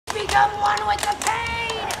someone with the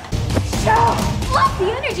pain! Love the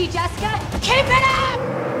energy, Jessica! Keep it up!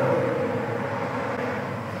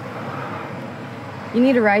 You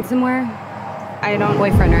need a ride somewhere? I don't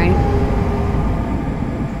boyfriend, right?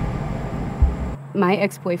 My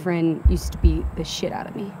ex-boyfriend used to beat the shit out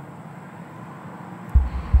of me.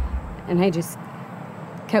 And I just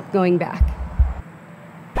kept going back.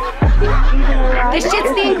 This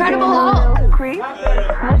shit's the Incredible Hulk!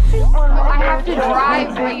 I have to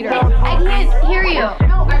drive later. I can't hear you.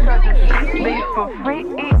 No, I really can't hear you.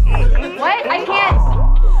 What? I can't.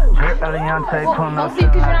 Well, mostly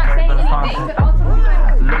because you're not saying anything, but also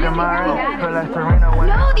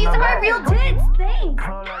no, these are my real tits. Thanks.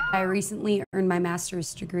 I recently earned my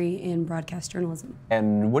master's degree in broadcast journalism.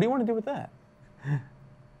 And what do you want to do with that?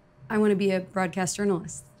 I want to be a broadcast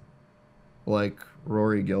journalist. Like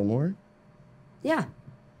Rory Gilmore? Yeah.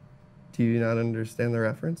 Do you not understand the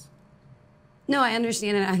reference? No, I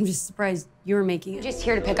understand it. I'm just surprised you're making it. Just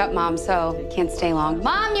here to pick up Mom, so can't stay long.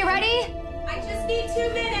 Mom, you ready? I just need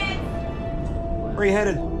 2 minutes. Where are you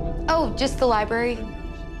headed? Oh, just the library.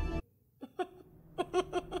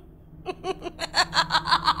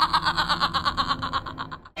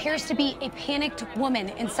 Appears to be a panicked woman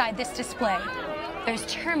inside this display. There's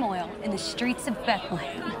turmoil in the streets of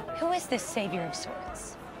Bethlehem. Who is this savior of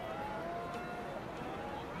sorts?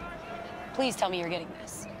 Please tell me you're getting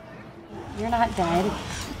this. You're not dead.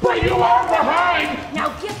 But you are behind! Now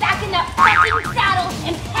get back in that fucking saddle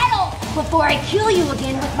and pedal before I kill you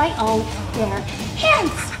again with my own bare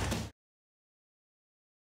hands!